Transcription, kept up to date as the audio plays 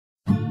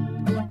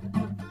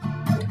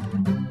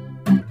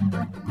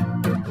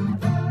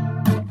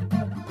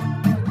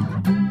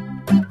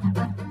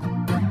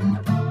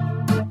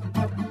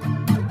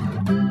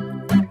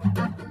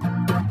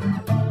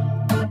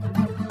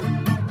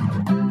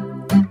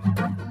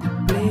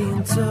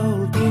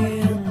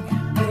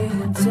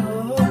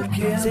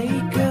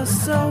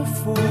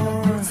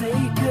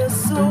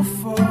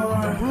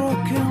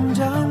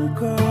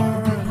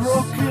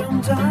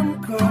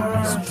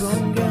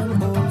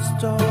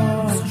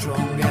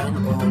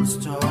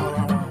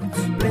start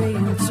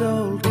playing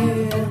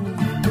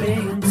Tolkien,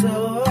 playing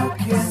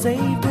Tolkien.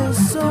 Save the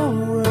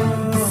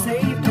sorrow,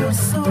 save the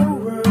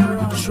sorrow.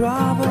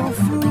 Travel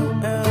through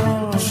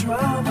hell,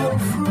 travel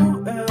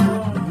through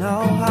hell.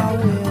 Now I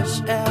wish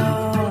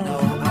hell,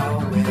 now I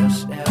wish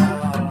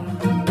hell.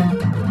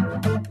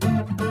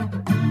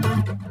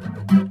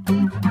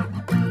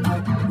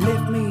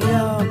 Lift me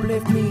up,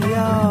 lift me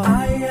up.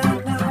 I am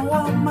now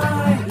on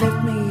my.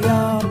 Lift me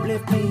up,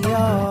 lift me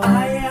up.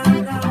 I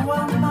am now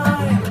on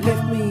my.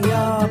 Lift me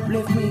up,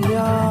 lift me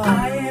up.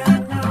 I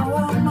am now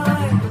on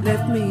my.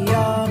 Lift me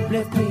up,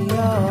 lift me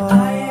up.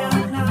 I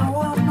am now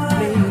on my.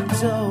 Playing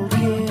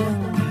Tolkien,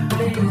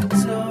 playing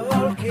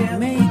Tolkien.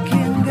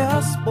 Making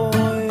us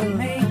spoil,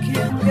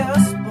 making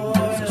us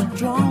spoil.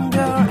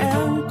 Stronger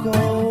and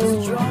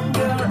cold,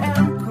 stronger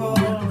and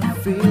cold.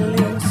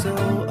 Feeling so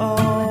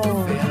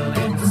old,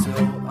 feeling so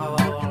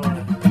old.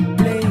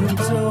 Playing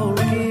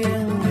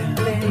Tolkien,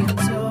 playing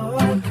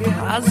Tolkien.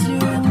 As you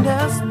and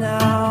us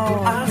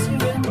now, as you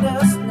and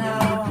us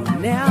now. You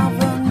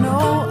never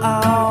know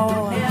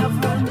how,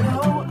 never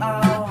know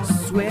how.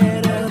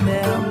 Sweater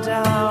them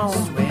down,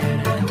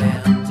 sweater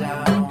them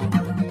down.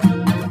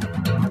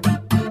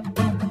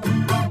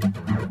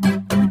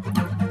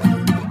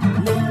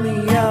 Lift me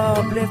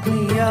up, lift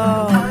me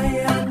up.